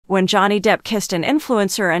when Johnny Depp kissed an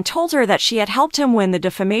influencer and told her that she had helped him win the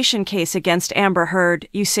defamation case against Amber Heard.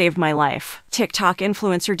 "You saved my life." TikTok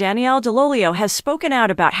influencer Danielle DeLolio has spoken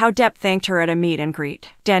out about how Depp thanked her at a meet and greet.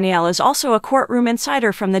 Danielle is also a courtroom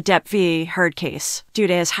insider from the Depp v. Heard case. Due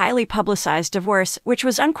to his highly publicized divorce, which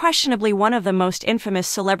was unquestionably one of the most infamous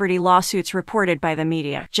celebrity lawsuits reported by the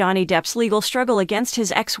media, Johnny Depp's legal struggle against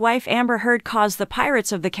his ex-wife Amber Heard caused the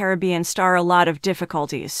Pirates of the Caribbean star a lot of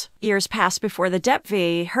difficulties. Years passed before the Depp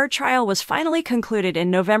v. Heard trial was finally concluded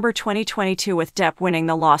in November 2022, with Depp winning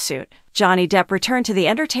the lawsuit. Johnny Depp returned to the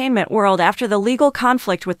entertainment world after the legal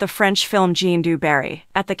conflict with the French film Jean du Barry.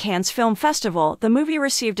 At the Cannes Film Festival, the movie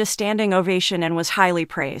received a standing ovation and was highly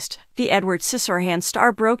praised. The Edward Scissorhands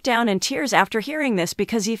star broke down in tears after hearing this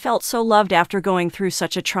because he felt so loved after going through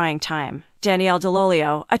such a trying time. Danielle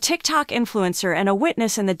DeLolio, a TikTok influencer and a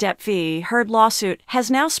witness in the Depp v. Heard lawsuit, has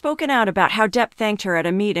now spoken out about how Depp thanked her at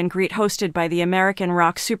a meet and greet hosted by the American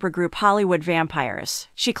rock supergroup Hollywood Vampires.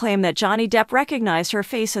 She claimed that Johnny Depp recognized her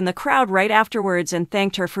face in the crowd right afterwards and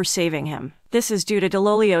thanked her for saving him. This is due to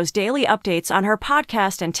DeLolio's daily updates on her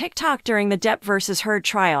podcast and TikTok during the Depp vs. Heard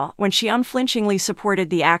trial, when she unflinchingly supported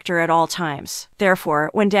the actor at all times. Therefore,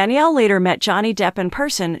 when Danielle later met Johnny Depp in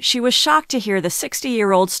person, she was shocked to hear the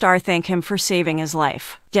 60-year-old star thank him for saving his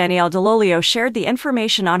life. Danielle DeLolio shared the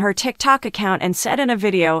information on her TikTok account and said in a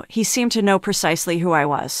video, "He seemed to know precisely who I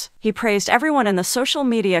was. He praised everyone in the social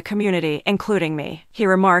media community, including me. He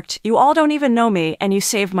remarked, 'You all don't even know me, and you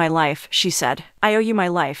saved my life,' she said. 'I owe you my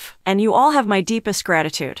life, and you all have my deepest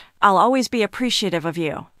gratitude. I'll always be appreciative of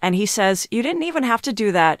you.' And he says, 'You didn't even have to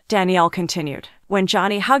do that,' Danielle continued. 'When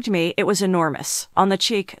Johnny hugged me, it was enormous. On the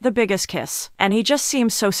cheek, the biggest kiss. And he just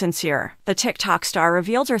seemed so sincere.' The TikTok star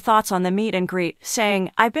revealed her thoughts on the meet and greet,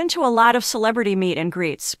 saying, 'I've been to a lot of celebrity meet and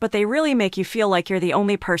greets, but they really make you feel like you're the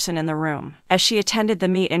only person in the room.' As she attended the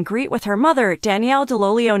meet and greet with her mother, Danielle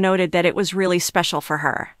DeLolio noted that it was really special for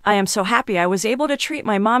her. 'I am so happy I was able to treat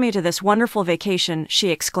my mommy to this wonderful vacation,' she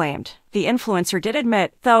exclaimed. The influencer did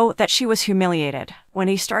admit, though, that she was humiliated when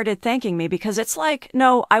he started thanking me, because it's like,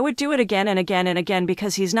 no, I would do it again and again and again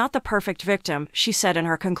because he's not the perfect victim," she said in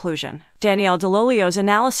her conclusion. Danielle DeLolio's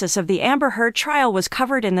analysis of the Amber Heard trial was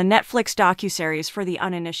covered in the Netflix docuseries For the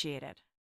Uninitiated.